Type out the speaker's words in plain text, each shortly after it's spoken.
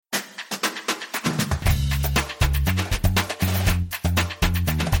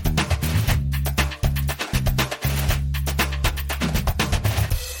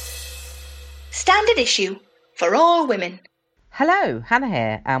and an issue for all women. Hello, Hannah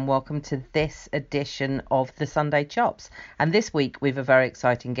here, and welcome to this edition of the Sunday Chops. And this week we've a very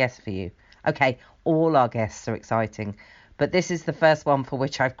exciting guest for you. Okay, all our guests are exciting, but this is the first one for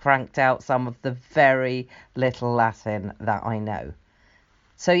which I've cranked out some of the very little Latin that I know.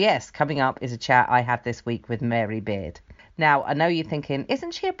 So yes, coming up is a chat I had this week with Mary Beard. Now, I know you're thinking,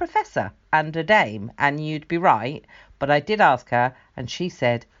 isn't she a professor and a dame? And you'd be right, but I did ask her, and she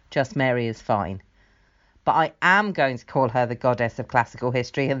said, just Mary is fine. But I am going to call her the goddess of classical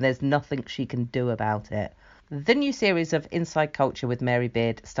history, and there's nothing she can do about it. The new series of Inside Culture with Mary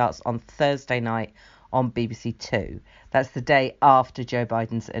Beard starts on Thursday night on BBC Two. That's the day after Joe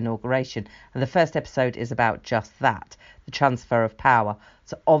Biden's inauguration. And the first episode is about just that, the transfer of power.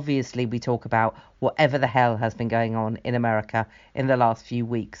 So obviously we talk about whatever the hell has been going on in America in the last few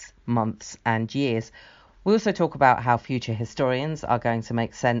weeks, months and years. We also talk about how future historians are going to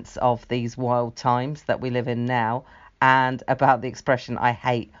make sense of these wild times that we live in now, and about the expression I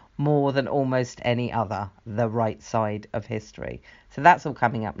hate more than almost any other, the right side of history. So that's all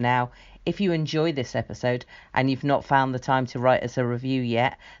coming up now. If you enjoy this episode and you've not found the time to write us a review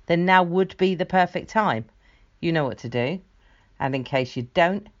yet, then now would be the perfect time. You know what to do. And in case you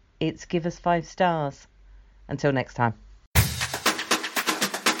don't, it's give us 5 stars. Until next time.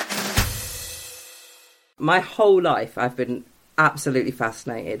 My whole life I've been absolutely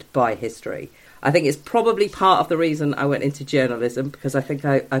fascinated by history. I think it's probably part of the reason I went into journalism, because I think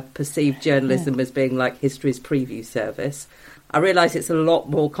I perceive journalism as being like history's preview service. I realise it's a lot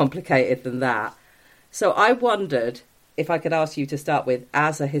more complicated than that. So I wondered if I could ask you to start with,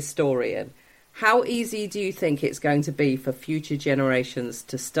 as a historian, how easy do you think it's going to be for future generations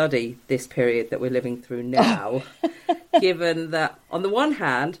to study this period that we're living through now, given that, on the one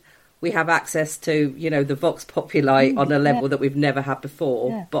hand, we have access to, you know, the Vox Populi on a level that we've never had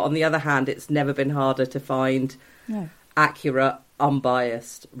before. Yeah. But on the other hand, it's never been harder to find accurate,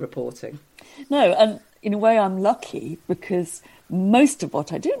 unbiased reporting. No, and in a way I'm lucky, because most of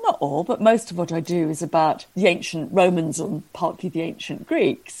what I do, not all, but most of what I do is about the ancient Romans and partly the ancient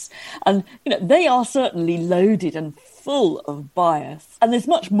Greeks. And, you know, they are certainly loaded and full of bias. And there's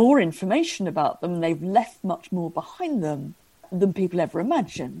much more information about them. They've left much more behind them than people ever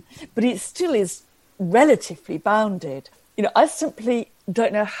imagine. But it still is relatively bounded. You know, I simply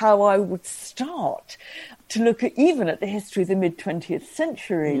don't know how I would start to look at even at the history of the mid-20th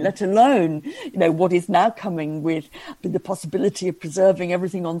century, let alone, you know, what is now coming with the possibility of preserving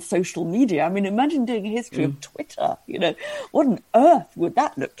everything on social media. I mean, imagine doing a history of Twitter, you know, what on earth would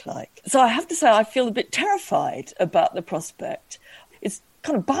that look like? So I have to say I feel a bit terrified about the prospect. It's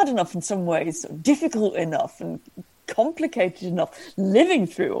kind of bad enough in some ways, difficult enough and complicated enough living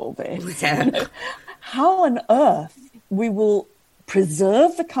through all this. Yeah. You know, how on earth we will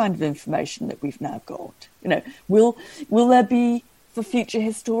preserve the kind of information that we've now got? You know, will there be, for future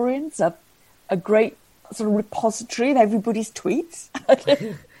historians, a great sort of repository of everybody's tweets?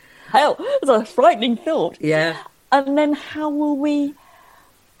 Hell, it's a frightening thought. Yeah. And then how will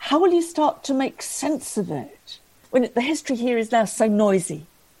you start to make sense of it when the history here is now so noisy?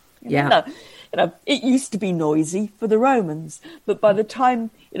 You know, it used to be noisy for the Romans, but by the time,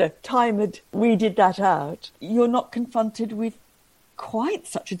 you know, time had weeded that out, you're not confronted with quite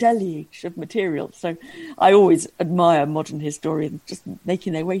such a deluge of material. So I always admire modern historians just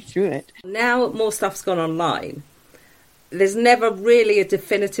making their way through it. Now more stuff's gone online. There's never really a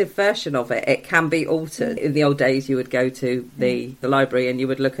definitive version of it. It can be altered. In the old days, you would go to the library and you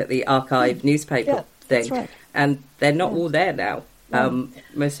would look at the archive newspaper thing. That's right. And they're not all there now.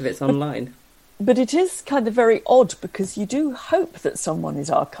 Most of it's online. But it is kind of very odd, because you do hope that someone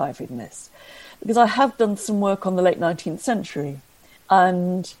is archiving this. Because I have done some work on the late 19th century.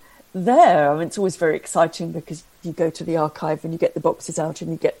 And there, I mean, it's always very exciting, because you go to the archive and you get the boxes out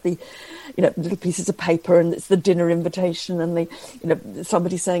and you get the, you know, little pieces of paper, and it's the dinner invitation and the, you know,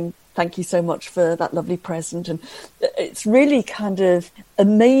 somebody saying, thank you so much for that lovely present. And it's really kind of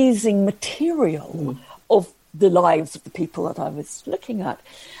amazing material of the lives of the people that I was looking at.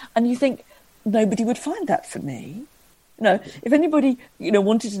 And you think, nobody would find that for me. You know, if anybody, you know,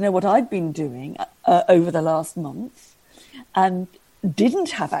 wanted to know what I'd been doing over the last month and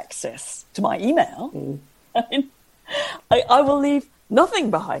didn't have access to my email, I mean, I will leave nothing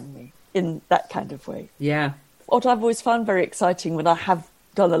behind me in that kind of way. Yeah. What I've always found very exciting when I have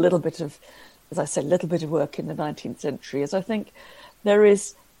done a little bit of, as I said, a little bit of work in the 19th century is I think there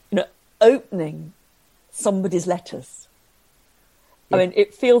is, you know, opening somebody's letters. Yeah. I mean,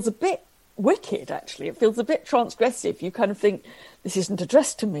 it feels a bit wicked, actually. It feels a bit transgressive. You kind of think, this isn't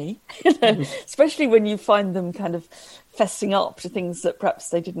addressed to me, you know, especially when you find them kind of fessing up to things that perhaps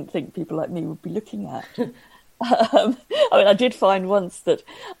they didn't think people like me would be looking at. I did find once that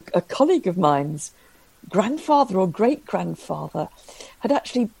a colleague of mine's grandfather or great-grandfather had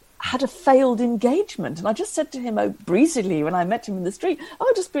actually had a failed engagement. And I just said to him breezily when I met him in the street,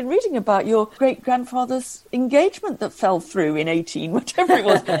 I've just been reading about your great-grandfather's engagement that fell through in 18, whatever it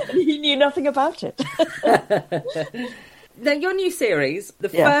was. He knew nothing about it. Now, your new series, the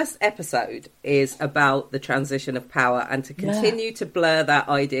first episode is about the transition of power, and to continue to blur that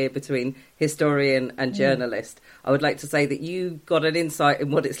idea between historian and journalist. I would like to say that you got an insight in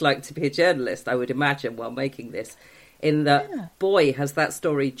what it's like to be a journalist, I would imagine, while making this, in that, boy, has that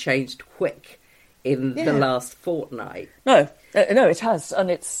story changed quick in the last fortnight. No, it has. And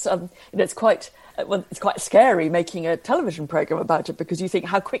it's quite... Well, it's quite scary making a television programme about it, because you think,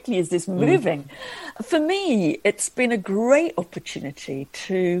 how quickly is this moving? For me, it's been a great opportunity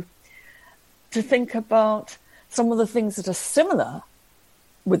to think about some of the things that are similar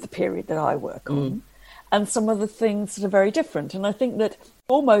with the period that I work on, and some of the things that are very different. And I think that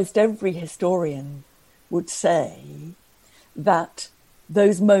almost every historian would say that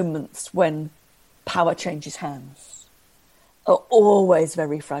those moments when power changes hands are always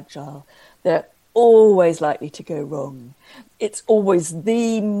very fragile. They're always likely to go wrong. It's always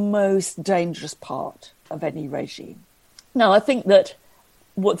the most dangerous part of any regime. Now, I think that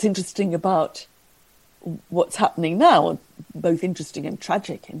what's interesting about what's happening now, both interesting and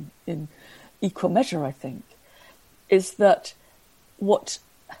tragic in equal measure, I think, is that what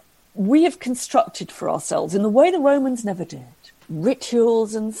we have constructed for ourselves in the way the Romans never did,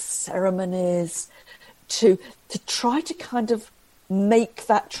 rituals and ceremonies to try to kind of make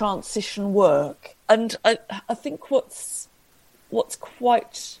that transition work. And I think what's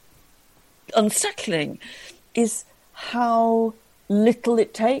quite unsettling is how little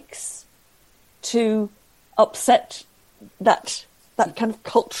it takes to upset that kind of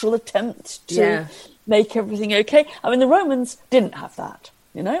cultural attempt to make everything okay. I mean, the Romans didn't have that,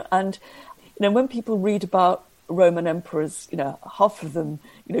 you know, and when people read about Roman emperors, half of them,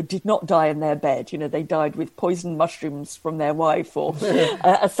 did not die in their bed. They died with poisoned mushrooms from their wife or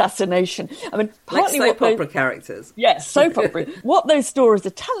assassination. I mean, partly like soap opera characters. Yes, soap opera. What those stories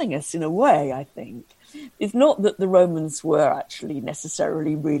are telling us, in a way, I think, is not that the Romans were actually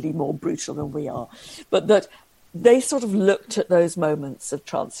necessarily really more brutal than we are, but that they sort of looked at those moments of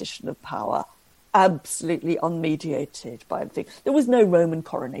transition of power absolutely unmediated by anything. There was no Roman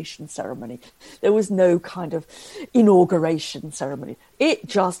coronation ceremony. There was no kind of inauguration ceremony. It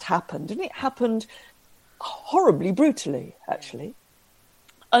just happened, and it happened horribly brutally, actually.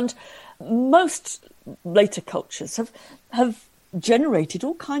 And most later cultures have generated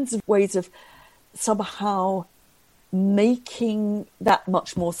all kinds of ways of somehow making that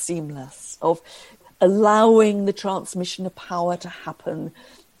much more seamless, of allowing the transmission of power to happen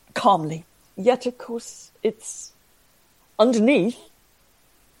calmly. Yet, of course, it's underneath.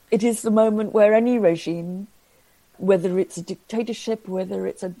 It is the moment where any regime, whether it's a dictatorship, whether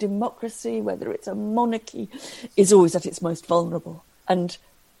it's a democracy, whether it's a monarchy, is always at its most vulnerable. And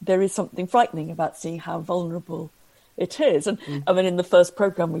there is something frightening about seeing how vulnerable it is. And I mean, in the first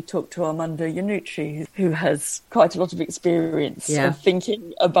programme, we talked to Armando Iannucci, who has quite a lot of experience of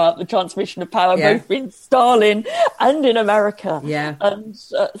thinking about the transmission of power, both in Stalin and in America. Yeah. And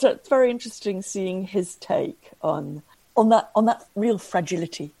so it's very interesting seeing his take on that real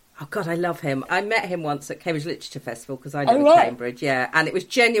fragility. Oh, God, I love him. I met him once at Cambridge Literature Festival because I live in Cambridge, and it was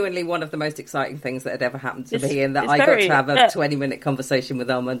genuinely one of the most exciting things that had ever happened to me, in that I got to have a 20-minute conversation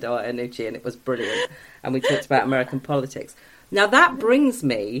with Armando Iannucci, and it was brilliant. And we talked about American politics. Now, that brings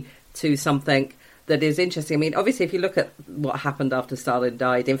me to something that is interesting. I mean, obviously, if you look at what happened after Stalin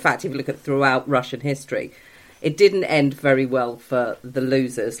died, in fact, if you look at throughout Russian history, it didn't end very well for the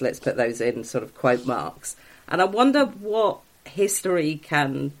losers. Let's put those in sort of quote marks. And I wonder what history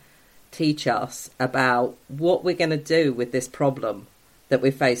can teach us about what we're going to do with this problem that we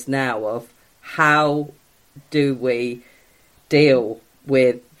face now, of how do we deal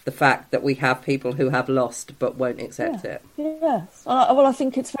with the fact that we have people who have lost but won't accept it. Yes. Well, I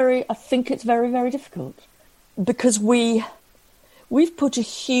think it's very, very difficult, because we've put a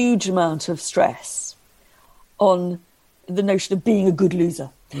huge amount of stress on the notion of being a good loser.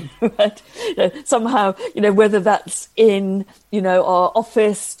 Right? Somehow, whether that's in, our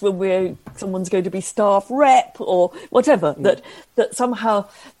office when someone's going to be staff rep or whatever, that somehow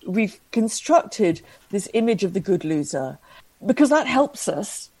we've constructed this image of the good loser, because that helps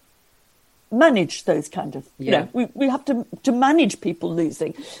us manage those kind of, we have to manage people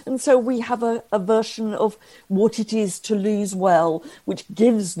losing. And so we have a version of what it is to lose well, which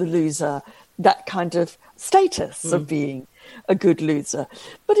gives the loser that kind of status of being a good loser.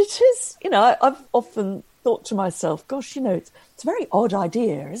 But it is, I've often thought to myself, gosh, it's a very odd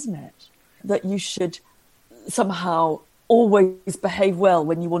idea, isn't it? That you should somehow always behave well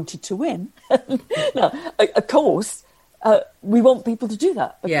when you wanted to win. Now, of course, we want people to do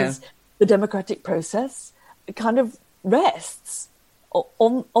that because the democratic process kind of rests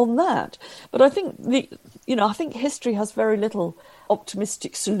on that. But I think I think history has very little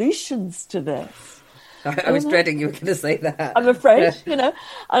optimistic solutions to this. I was dreading you were going to say that. I'm afraid, and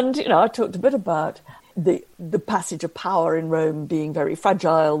I talked a bit about the passage of power in Rome being very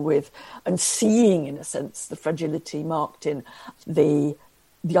fragile and seeing, in a sense, the fragility marked in the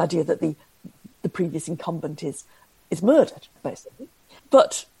idea that the previous incumbent is murdered, basically.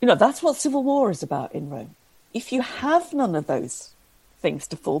 But, that's what civil war is about in Rome. If you have none of those things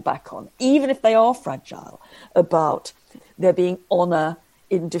to fall back on, even if they are fragile, about there being honour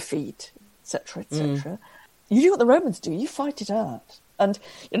in defeat, etc., etc., you do what the Romans do, you fight it out. And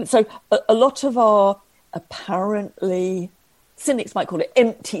so a lot of our apparently, cynics might call it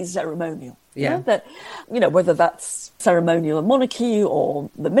empty ceremonial. Yeah. That, whether that's ceremonial of monarchy or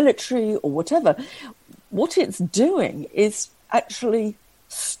the military or whatever, what it's doing is actually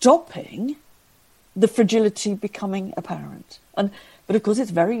stopping the fragility becoming apparent. But of course,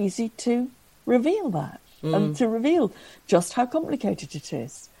 it's very easy to reveal that and to reveal just how complicated it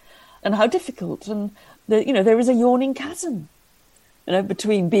is and how difficult. And there is a yawning chasm,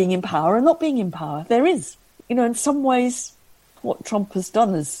 between being in power and not being in power. There is, in some ways, what Trump has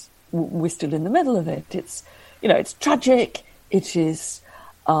done is we're still in the middle of it. It's, it's tragic. It is,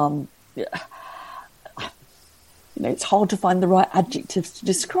 it's hard to find the right adjectives to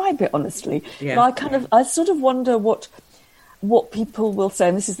describe it, honestly. Yeah. And I sort of wonder what people will say,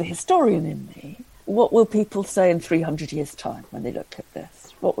 and this is the historian in me, what will people say in 300 years' time when they look at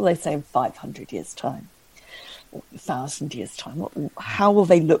this? What will they say in 500 years' time? Or 1,000 years' time? How will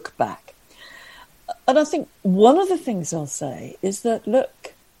they look back? And I think one of the things I'll say is that,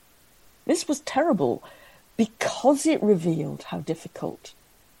 look, this was terrible because it revealed how difficult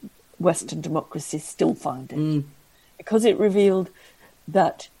Western democracies still find it. Because it revealed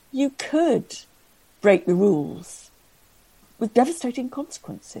that you could break the rules with devastating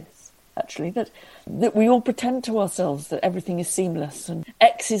consequences, actually, that we all pretend to ourselves that everything is seamless and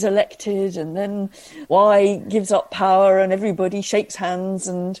X is elected and then Y gives up power and everybody shakes hands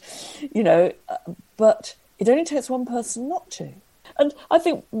and, but it only takes one person not to. And I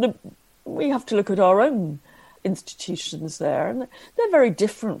think we have to look at our own institutions there, and they're very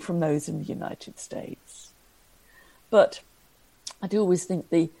different from those in the United States. But I do always think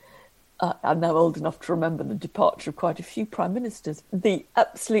I'm now old enough to remember the departure of quite a few prime ministers. The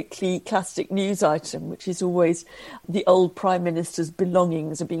absolutely classic news item, which is always the old prime minister's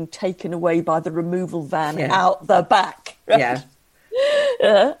belongings are being taken away by the removal van out the back. Right?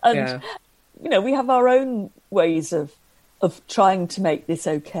 We have our own ways of trying to make this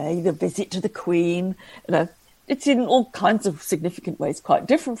okay. The visit to the Queen, it's in all kinds of significant ways quite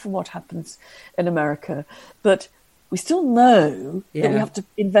different from what happens in America, but we still know that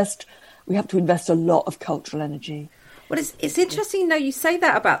we have to invest a lot of cultural energy. Well, it's interesting, you say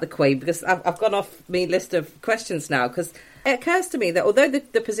that about the Queen, because I've gone off my list of questions now, because it occurs to me that although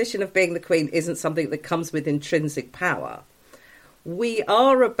the position of being the Queen isn't something that comes with intrinsic power, we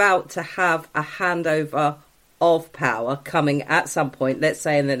are about to have a handover of power coming at some point, let's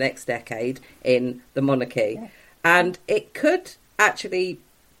say in the next decade, in the monarchy. Yeah. And it could actually,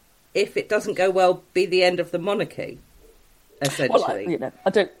 if it doesn't go well, be the end of the monarchy, essentially. Well,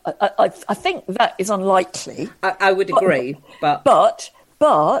 I think that is unlikely. I would agree, but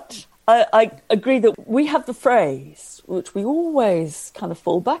I agree that we have the phrase, which we always kind of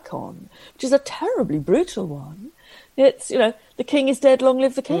fall back on, which is a terribly brutal one. It's, the king is dead, long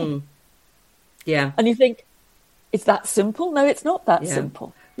live the king. Yeah. And you think, is that simple? No, it's not that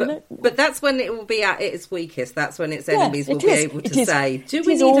simple. But that's when it will be at its weakest. That's when its enemies will be able to say, do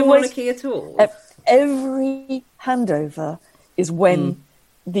we need a monarchy at all? Every handover is when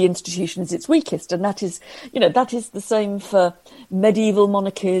the institution is its weakest. And that is the same for medieval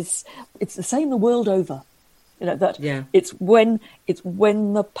monarchies. It's the same the world over. It's when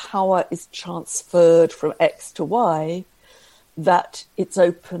the power is transferred from X to Y that it's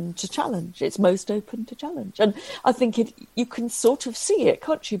open to challenge. It's most open to challenge. And I think you can sort of see it,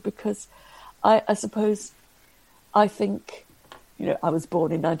 can't you? Because I suppose, I think, I was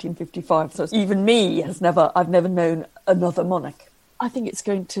born in 1955, so even me I've never known another monarch. I think it's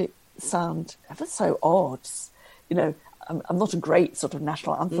going to sound ever so odd. You know, I'm not a great sort of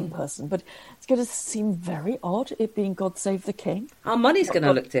national anthem person, but it's going to seem very odd, it being God Save the King. Our money's going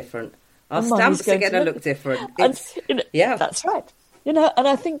to look different. Our stamps are going to look different. Yeah, that's right. You know, and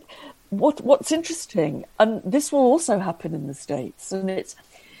I think what's interesting, and this will also happen in the States, and is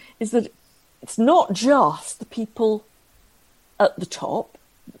that it's not just the people at the top.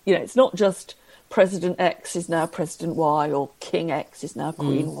 You know, it's not just President X is now President Y, or King X is now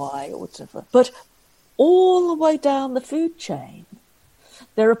Queen Y, or whatever. But all the way down the food chain,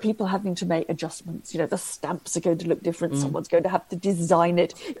 there are people having to make adjustments. You know, the stamps are going to look different. Someone's going to have to design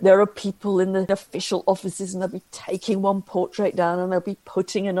it. There are people in the official offices, and they'll be taking one portrait down and they'll be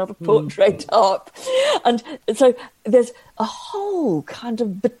putting another portrait up. And so there's a whole kind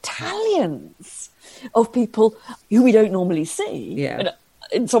of battalions of people who we don't normally see. Yeah. And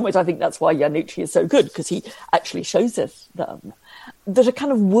in some ways, I think that's why Yanucci is so good, because he actually shows us them that are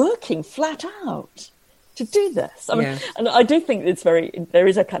kind of working flat out to do this. I mean, and I do think there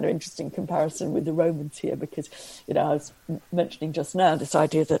is a kind of interesting comparison with the Romans here, because, you know, I was mentioning just now this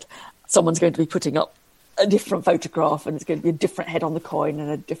idea that someone's going to be putting up a different photograph and it's going to be a different head on the coin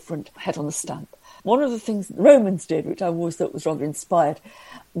and a different head on the stamp. One of the things the Romans did, which I always thought was rather inspired,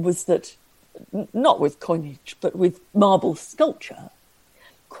 was that, not with coinage, but with marble sculpture,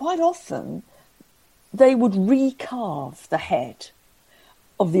 quite often they would recarve the head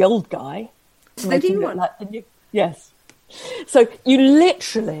of the old guy. So they do one? Like the new, yes. So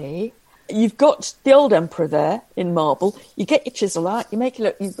you've got the old emperor there in marble, you get your chisel out,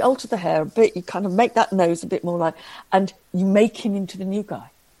 you alter the hair a bit, you kind of make that nose a bit more like, and you make him into the new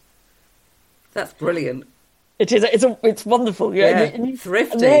guy. That's brilliant. It is. It's wonderful. Yeah,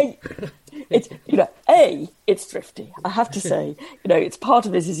 thrifty. It's thrifty. I have to say, you know, it's part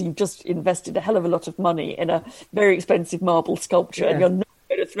of this is you've just invested a hell of a lot of money in a very expensive marble sculpture, and you're not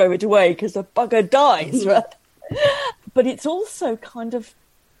going to throw it away because the bugger dies, right? But it's also kind of,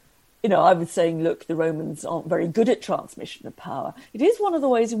 you know, I was saying, look, the Romans aren't very good at transmission of power. It is one of the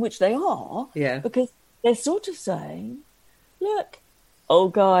ways in which they are, because they're sort of saying, look,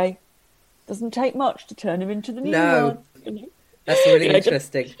 old guy, doesn't take much to turn him into the new one. You know? That's really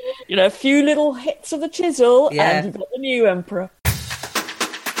interesting. You know, a few little hits of the chisel and you've got the new emperor.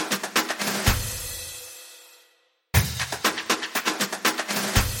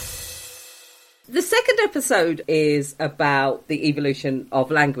 The second episode is about the evolution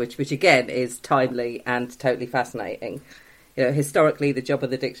of language, which again is timely and totally fascinating. You know, historically, the job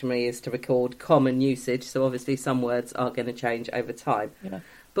of the dictionary is to record common usage, so obviously some words are going to change over time. Yeah.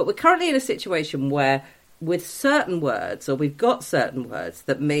 But we're currently in a situation where with certain words, or we've got certain words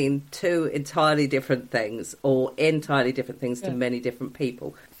that mean two entirely different things, or entirely different things to many different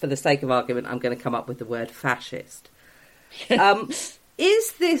people. For the sake of argument, I'm going to come up with the word fascist.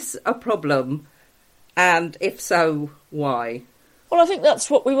 Is this a problem? And if so, why? Well, I think that's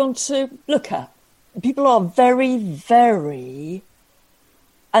what we want to look at. People are very, very,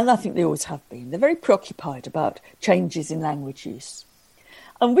 and I think they always have been, they're very preoccupied about changes in language use.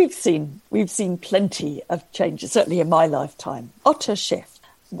 And we've seen plenty of changes, certainly in my lifetime. Utter shift.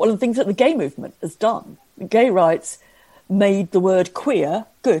 One of the things that the gay movement has done, gay rights made the word queer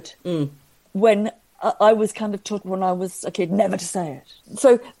good. When I was kind of taught when I was a kid never to say it.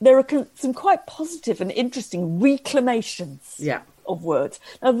 So there are some quite positive and interesting reclamations of words.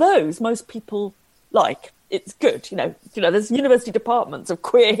 Now those most people like. It's good, you know. There's university departments of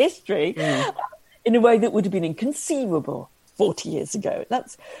queer history in a way that would have been inconceivable 40 years ago.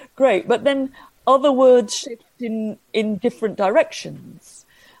 That's great. But then other words shift in different directions.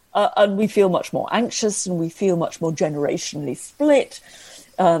 And we feel much more anxious and we feel much more generationally split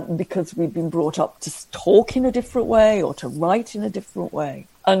because we've been brought up to talk in a different way or to write in a different way.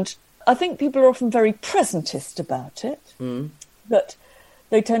 And I think people are often very presentist about it, that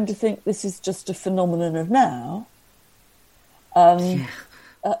they tend to think this is just a phenomenon of now. You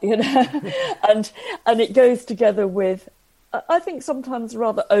know, and it goes together with, I think, sometimes a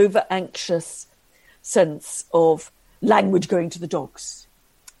rather over-anxious sense of language going to the dogs.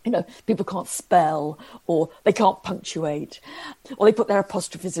 You know, people can't spell, or they can't punctuate, or they put their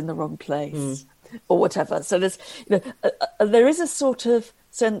apostrophes in the wrong place, or whatever. So there's, you know, there is a sort of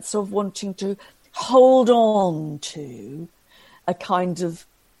sense of wanting to hold on to a kind of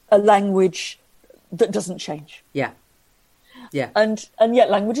a language that doesn't change. Yeah. And yet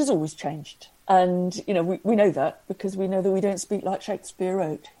language has always changed. And, you know, we know that because we know that we don't speak like Shakespeare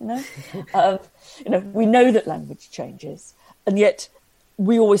wrote, you know. We know that language changes. And yet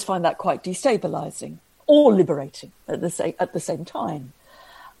we always find that quite destabilising or liberating at the same time.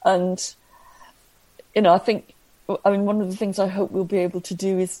 And, you know, I mean, one of the things I hope we'll be able to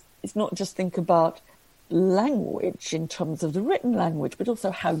do is is not just think about language in terms of the written language, but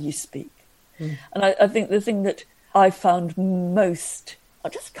also how you speak. And I think the thing that I found most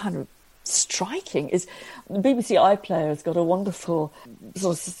just kind of striking is the BBC iPlayer has got a wonderful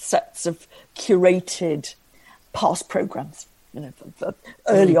sort of sets of curated past programmes, for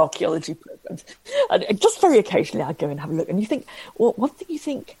early archaeology programmes. And just very occasionally I go and have a look, and you think, well, one thing you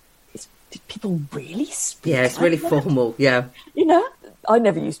think is, did people really speak? Yeah, it's really formal, yeah. I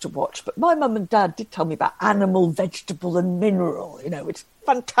never used to watch, but my mum and dad did tell me about Animal, Vegetable and Mineral, which is a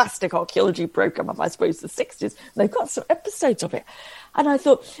fantastic archaeology programme of, I suppose, the 60s. They've got some episodes of it. And I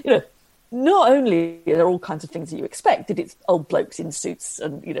thought, not only are there all kinds of things that you expect, that it's old blokes in suits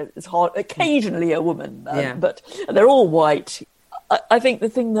and, it's hard, occasionally a woman, but they're all white. I think the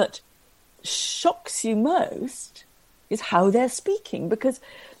thing that shocks you most is how they're speaking, because,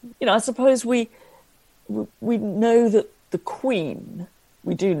 I suppose we know that the Queen,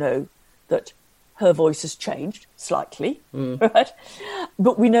 we do know that her voice has changed slightly, right?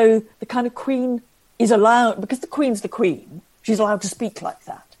 But we know the kind of Queen is allowed, because the Queen's the Queen, she's allowed to speak like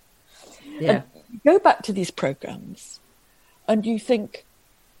that. Yeah. And you go back to these programmes and you think,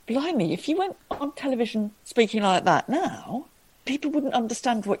 blimey, if you went on television speaking like that now, people wouldn't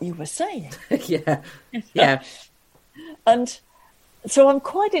understand what you were saying. Yeah. And so I'm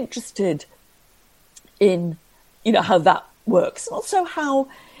quite interested in, how that works. And also how,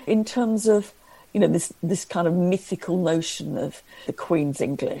 in terms of, this kind of mythical notion of the Queen's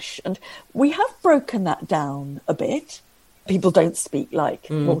English. And we have broken that down a bit. People don't speak like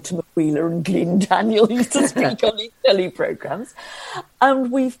Mortimer Wheeler and Glyn Daniel used to speak on these telly programmes.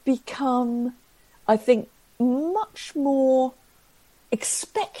 And we've become, I think, much more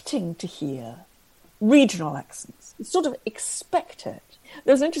expecting to hear regional accents. You sort of expect it.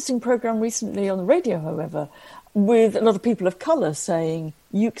 There was an interesting programme recently on the radio, however, with a lot of people of colour saying,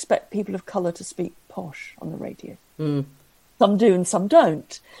 you expect people of colour to speak posh on the radio. Some do and some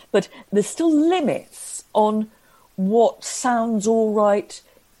don't. But there's still limits on what sounds all right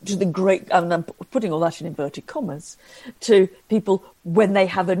to the great, and I'm putting all that in inverted commas, to people when they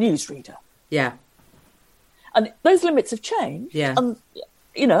have a newsreader. Yeah. And those limits have changed. Yeah. And,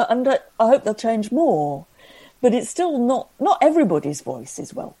 and I hope they'll change more. But it's still not everybody's voice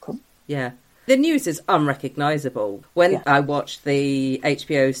is welcome. Yeah. The news is unrecognisable. When I watched the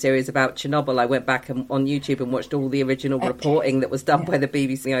HBO series about Chernobyl, I went back on YouTube and watched all the original reporting that was done by the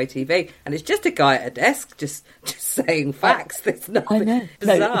BBC ITV, and it's just a guy at a desk just saying facts. There's nothing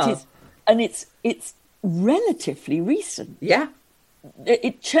bizarre. No, it is, and it's relatively recent. Yeah.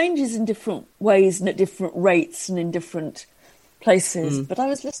 It changes in different ways and at different rates and in different places. But I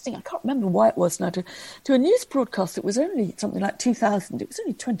was listening, I can't remember why it was now, to a news broadcast that was only something like 2000. It was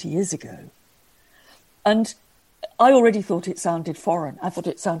only 20 years ago. And I already thought it sounded foreign. I thought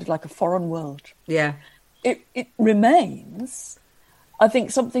it sounded like a foreign world. Yeah. It remains, I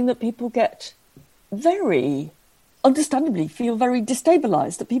think, something that people get very, understandably, feel very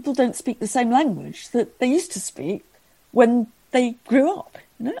destabilised, that people don't speak the same language that they used to speak when they grew up.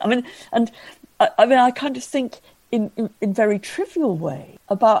 I kind of think in very trivial way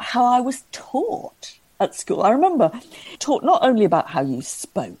about how I was taught at school. I remember taught not only about how you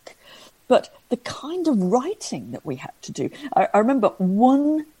spoke, but the kind of writing that we had to do. I remember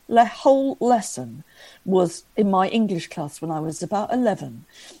one whole lesson was in my English class when I was about 11.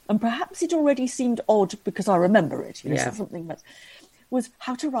 And perhaps it already seemed odd because I remember it. Something that was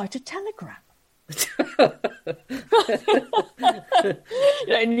how to write a telegram.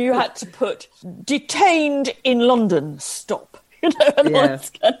 And you had to put detained in London, stop.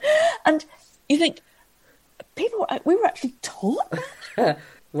 And you think, we were actually taught that.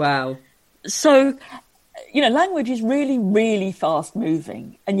 Wow. So, language is really, really fast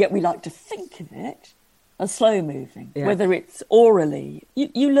moving, and yet we like to think of it as slow moving, whether it's orally.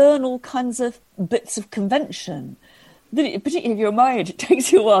 You learn all kinds of bits of convention that, particularly if you're my age, it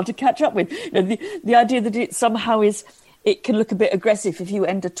takes you a while to catch up with. The idea that it somehow it can look a bit aggressive if you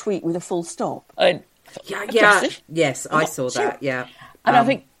end a tweet with a full stop. Yes, I saw that, yeah. And I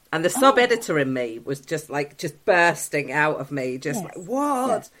think... And the sub-editor in me was just bursting out of me, like,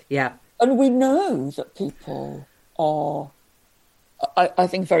 what? Yeah. And we know that people are, I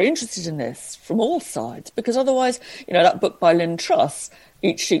think, very interested in this from all sides, because otherwise, that book by Lynn Truss,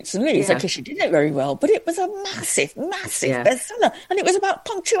 Eat, Shoots and Leaves, actually she did it very well, but it was a massive bestseller, and it was about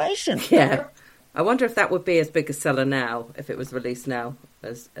punctuation. Yeah. I wonder if that would be as big a seller now, if it was released now,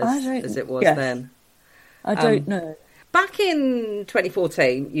 as it was then. I don't know. Back in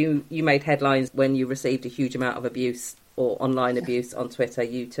 2014, you made headlines when you received a huge amount of abuse or online abuse on Twitter,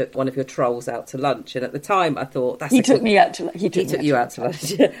 you took one of your trolls out to lunch. And at the time, I thought... He took you out to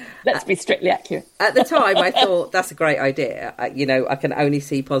lunch. Let's be strictly accurate. At the time, I thought, that's a great idea. I can only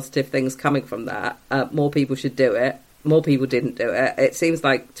see positive things coming from that. More people should do it. More people didn't do it. It seems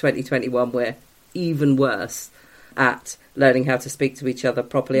like 2021, we're even worse at learning how to speak to each other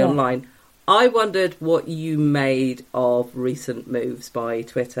properly online. I wondered what you made of recent moves by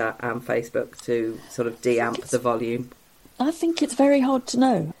Twitter and Facebook to sort of de-amp the volume. I think it's very hard to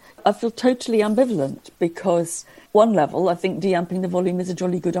know. I feel totally ambivalent because, one level, I think de-amping the volume is a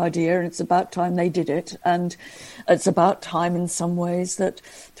jolly good idea, and it's about time they did it. And it's about time in some ways that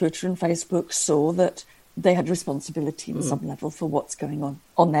Twitter and Facebook saw that they had responsibility in some level for what's going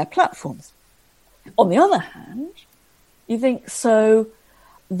on their platforms. On the other hand, you think, so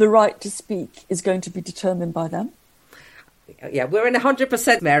the right to speak is going to be determined by them? Yeah, we're in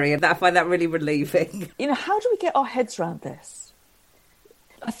 100%, Mary, and I find that really relieving. How do we get our heads around this?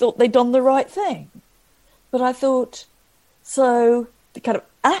 I thought they'd done the right thing. But I thought, so the kind of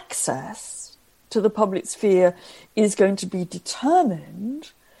access to the public sphere is going to be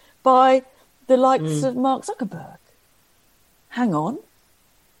determined by the likes of Mark Zuckerberg. Hang on.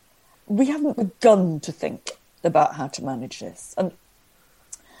 We haven't begun to think about how to manage this. And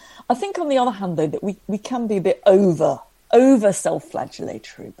I think, on the other hand, though, that we can be a bit over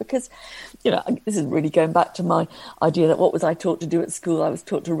self-flagellatory because, this is really going back to my idea that what was I taught to do at school? I was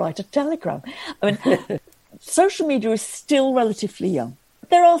taught to write a telegram. I mean, social media is still relatively young.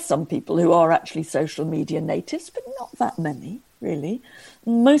 There are some people who are actually social media natives, but not that many, really.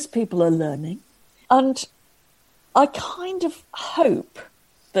 Most people are learning. And I kind of hope,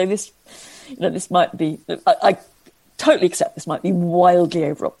 though this might be... I totally accept this might be wildly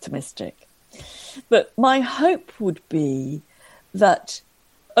over-optimistic. But my hope would be that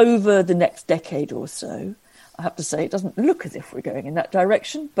over the next decade or so, I have to say it doesn't look as if we're going in that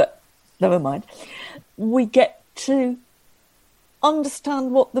direction, but never mind, we get to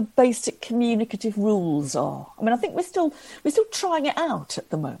understand what the basic communicative rules are. I mean, I think we're still trying it out at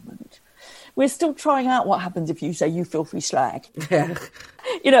the moment. We're still trying out what happens if you say, "You filthy slag." Yeah.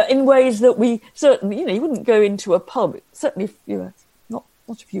 In ways that we certainly, you wouldn't go into a pub, certainly if you were not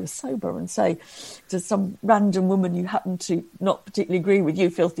if you were sober, and say to some random woman you happen to not particularly agree with, "You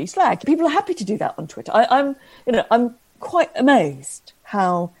filthy slag." People are happy to do that on Twitter. I'm quite amazed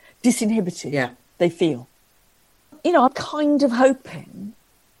how disinhibited they feel. I'm kind of hoping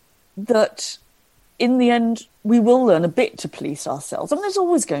that in the end we will learn a bit to police ourselves. I mean, there's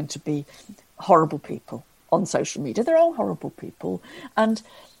always going to be horrible people on social media. There are horrible people. And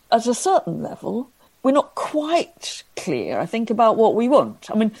at a certain level, we're not quite clear, I think, about what we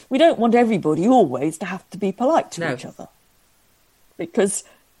want. I mean, we don't want everybody always to have to be polite to each other, because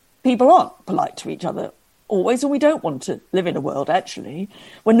people aren't polite to each other always, and we don't want to live in a world, actually,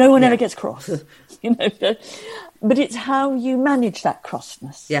 where no one ever gets cross. But it's how you manage that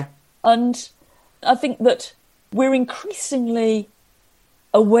crossness. Yeah. And I think that we're increasingly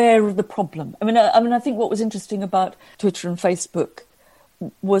aware of the problem. I mean, I think what was interesting about Twitter and Facebook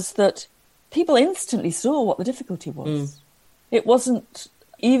was that people instantly saw what the difficulty was. It wasn't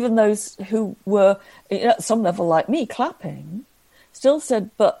even those who were at some level like me clapping still said,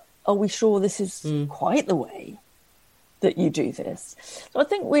 "But are we sure this is quite the way that you do this?" So I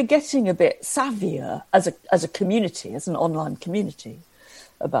think we're getting a bit savvier as a community, as an online community,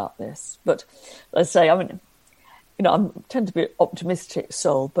 about this. But let's say, I tend to be an optimistic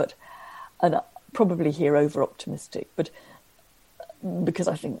soul, and I probably here over optimistic, but because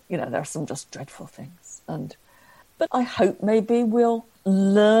I think there are some just dreadful things, but I hope maybe we'll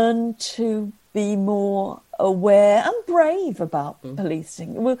learn to be more aware and brave about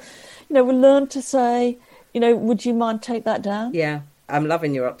policing. We'll learn to say, would you mind take that down? Yeah, I'm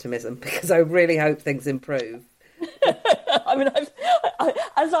loving your optimism because I really hope things improve. I mean,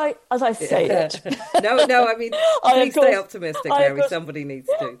 as I say it. No. I mean, please stay optimistic, Mary. Somebody needs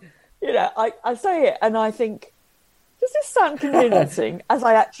to. I say it, and I think, does this sound convincing as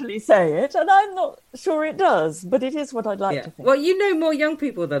I actually say it? And I'm not sure it does, but it is what I'd like to think. Well, you know more young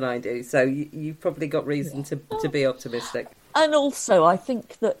people than I do, so you've probably got reason to be optimistic. And also, I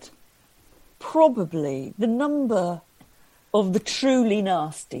think that probably the number of the truly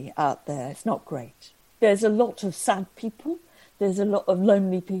nasty out there is not great. There's a lot of sad people. There's a lot of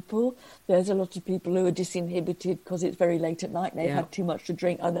lonely people. There's a lot of people who are disinhibited because it's very late at night and they've had too much to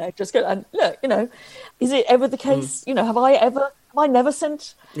drink and they just go, and look, is it ever the case? Have I never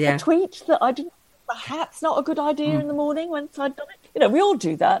sent a tweet that I didn't, perhaps not a good idea in the morning once I'd done it? We all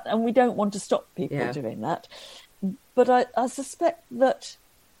do that, and we don't want to stop people doing that. But I suspect that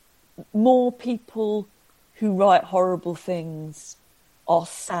more people who write horrible things are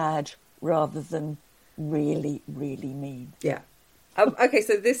sad rather than really, really mean. Yeah. Okay,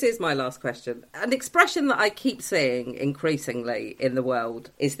 so this is my last question. An expression that I keep seeing increasingly in the world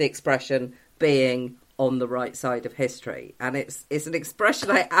is the expression being on the right side of history. And it's an expression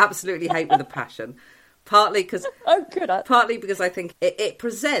I absolutely hate with a passion. Partly because I think it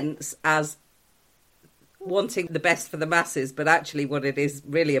presents as wanting the best for the masses, but actually what it is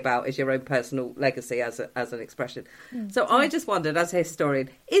really about is your own personal legacy as an expression. So I just wondered, as a historian,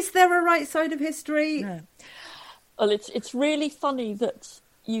 is there a right side of history? No. Well, it's really funny that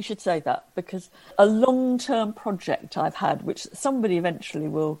you should say that, because a long-term project I've had, which somebody eventually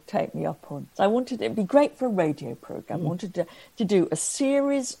will take me up on. So I wanted it'd be great for a radio programme. I wanted to do a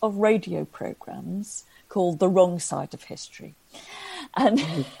series of radio programmes called The Wrong Side of History.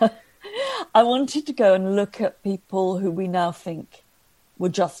 And I wanted to go and look at people who we now think were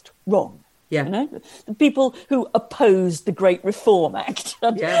just wrong. Yeah. You know, the people who opposed the Great Reform Act,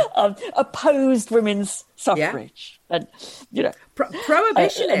 and, opposed women's suffrage, and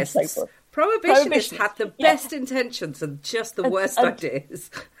prohibitionists. Prohibitionists had the best intentions and just the worst ideas.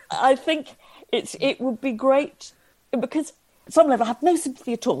 I think it would be great, because at some level I have no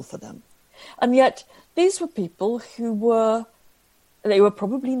sympathy at all for them, and yet these were people who were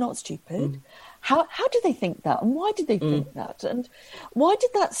probably not stupid. How did they think that? And why did they think that? And why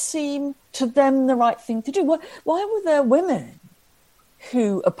did that seem to them the right thing to do? Why were there women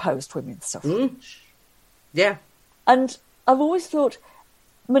who opposed women's suffrage? Yeah. And I've always thought,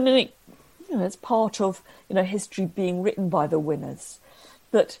 I mean, it's part of, history being written by the winners,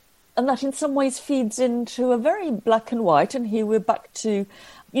 that in some ways feeds into a very black and white, and here we're back to,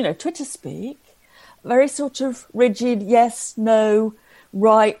 Twitter speak, very sort of rigid, yes, no,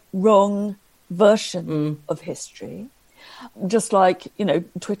 right, wrong version of history. Just like,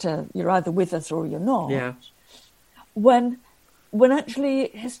 Twitter, you're either with us or you're not. Yeah. When actually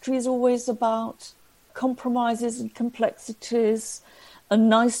history is always about compromises and complexities and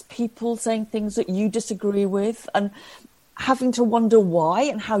nice people saying things that you disagree with and having to wonder why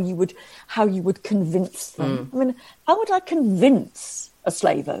and how you would convince them. I mean, how would I convince a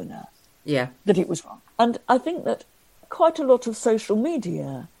slave owner that it was wrong? And I think that quite a lot of social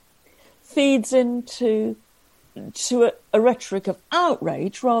media feeds into a rhetoric of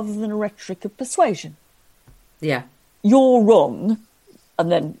outrage rather than a rhetoric of persuasion. Yeah. You're wrong, and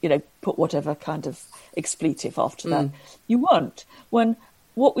then, put whatever kind of expletive after that you want. When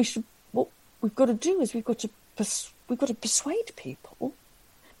what we've got to do is we've got to persuade people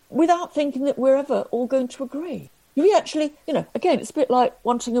without thinking that we're ever all going to agree. Do we actually, again, it's a bit like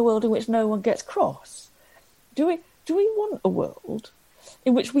wanting a world in which no one gets cross. Do we want a world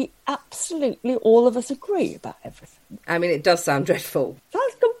in which we absolutely, all of us, agree about everything? I mean, it does sound dreadful.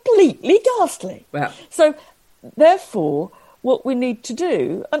 Sounds completely ghastly. Well. So, therefore, what we need to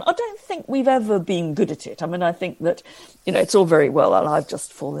do, and I don't think we've ever been good at it. I mean, I think that, it's all very well, and I've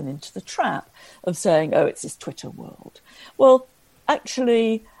just fallen into the trap of saying, it's this Twitter world. Well,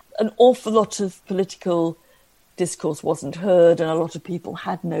 actually, an awful lot of political discourse wasn't heard, and a lot of people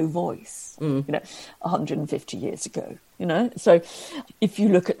had no voice, 150 years ago, So if you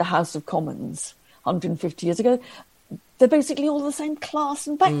look at the House of Commons 150 years ago, they're basically all the same class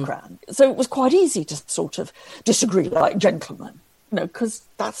and background. So it was quite easy to sort of disagree like gentlemen, because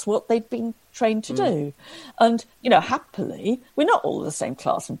that's what they'd been trained to do. And, happily, we're not all the same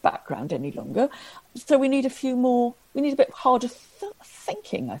class and background any longer. So we need a bit harder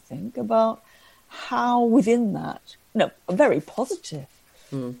thinking, I think, about how within that, a very positive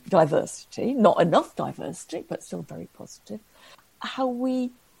diversity, not enough diversity, but still very positive, how we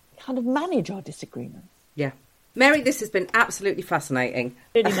kind of manage our disagreements. Yeah. Mary, this has been absolutely fascinating.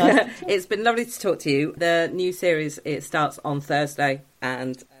 Really nice. It's been lovely to talk to you. The new series, it starts on Thursday,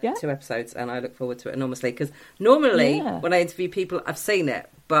 and 2 episodes, and I look forward to it enormously, because normally when I interview people, I've seen it,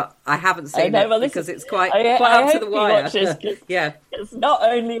 but I haven't seen it because it's quite up to the wire. Yeah. It's not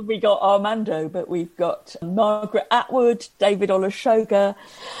only have we got Armando, but we've got Margaret Atwood, David Olusoga,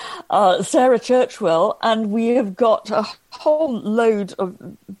 Sarah Churchwell, and we have got a whole load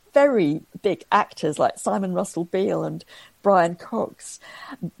of very big actors like Simon Russell Beale and Brian Cox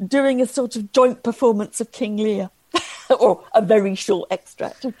doing a sort of joint performance of King Lear. Or a very short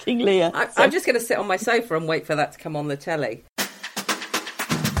extract of King Lear. I'm just going to sit on my sofa and wait for that to come on the telly.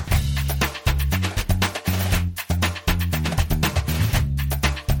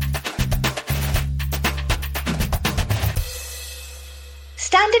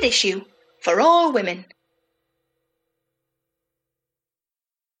 Standard issue for all women.